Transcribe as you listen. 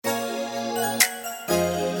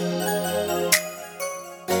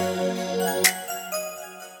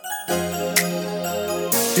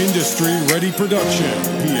Industry-ready production.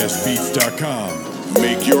 PSBeats.com.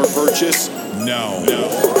 Make your purchase now.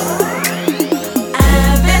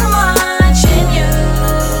 I've been watching you,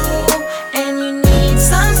 and you need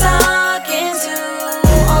some talking to.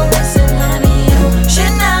 Oh, listen, honey, you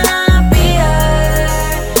should not be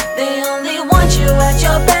hurt. They only want you at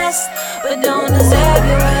your best, but don't deserve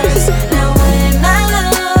your worst. Now when I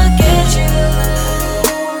look at you,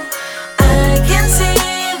 I can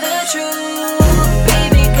see the truth.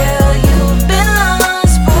 Baby girl, you've been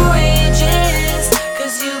lost for ages,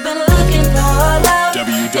 'cause you've been looking for love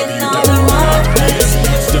in all the wrong places.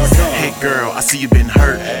 Hey girl, I see you been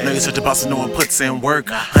hurt. Know you're such a boss and no one puts in work.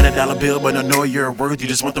 $100 bill, but don't know your worth. You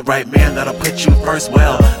just want the right man that'll put you first.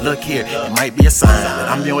 Well, look here, it might be a sign that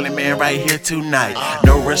I'm the only man right here tonight.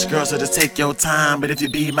 No rush, girl, so just take your time. But if you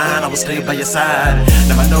be mine, I will stay by your side.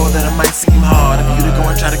 Now I know that it might seem hard for you to go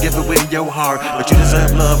and try to give away your heart, but you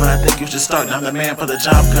deserve love, and I think you should start. Now I'm the man for the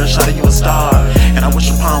job, 'cause shawty, you a star. And I wish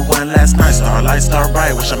upon one last night, starlight, star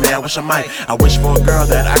bright. Wish I may, I wish I might. I wish for a girl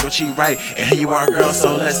that I could treat right. And here you are, girl,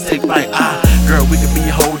 so let's take flight. Girl, we could be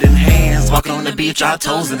holding hands, walking on the beach, our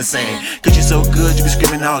toes in the sand. 'Cause you so good, you be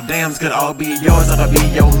screaming out, damn, could all be yours if I be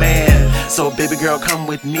your man. So baby girl, come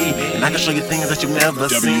with me, and I can show you things that you've never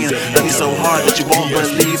seen. Love you so hard that you won't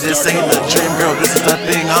believe this ain't a dream, girl, this is the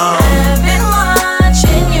thing. I've been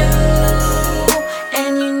watching you,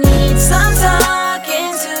 and you need some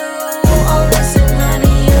talking to. Oh, listen,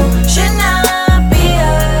 honey, you should not be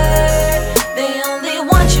hurt. They only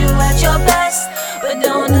want you at your best, but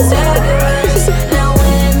don't deserve your worst. Now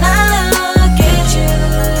when I look at you,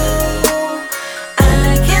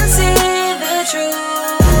 I can see the truth.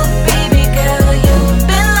 Baby girl, you've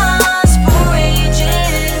been lost for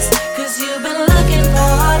ages, 'cause you've been looking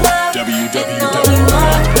for love in all the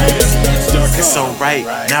wrong places. It's so right,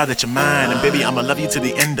 now that you're mine, and baby, I'ma love you to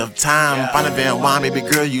the end of time. Find a Van Wine, baby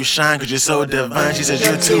girl, you shine, 'cause you're so divine. She says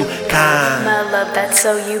you're too kind. My love, that's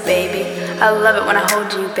so you, baby. I love it when I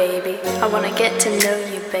hold you, baby. I wanna get to know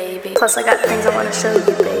you, baby. Plus I got things I wanna show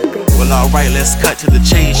you, baby. Well, alright, let's cut to the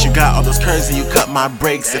chase. You got all those curves and you cut my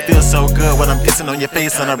brakes. It feels so good when I'm kissing on your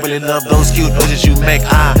face, and I really love those cute noises you make.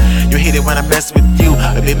 You hate it when I mess with you,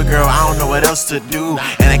 but baby girl, I don't know what else to do.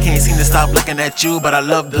 And I can't seem to stop looking at you, but I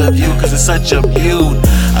love the view, 'cause it's such a beaut.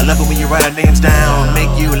 I love it when you write our names down, make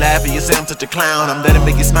you laugh and you say I'm such a clown. I'm there to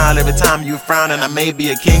make you smile every time you frown, and I may be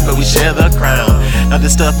a king, but we share the crown. Now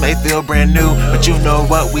this stuff may feel brand new, but you know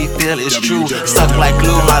what we feel is true. Stuck like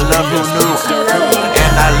glue, my love, who knew?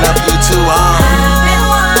 And I love you too.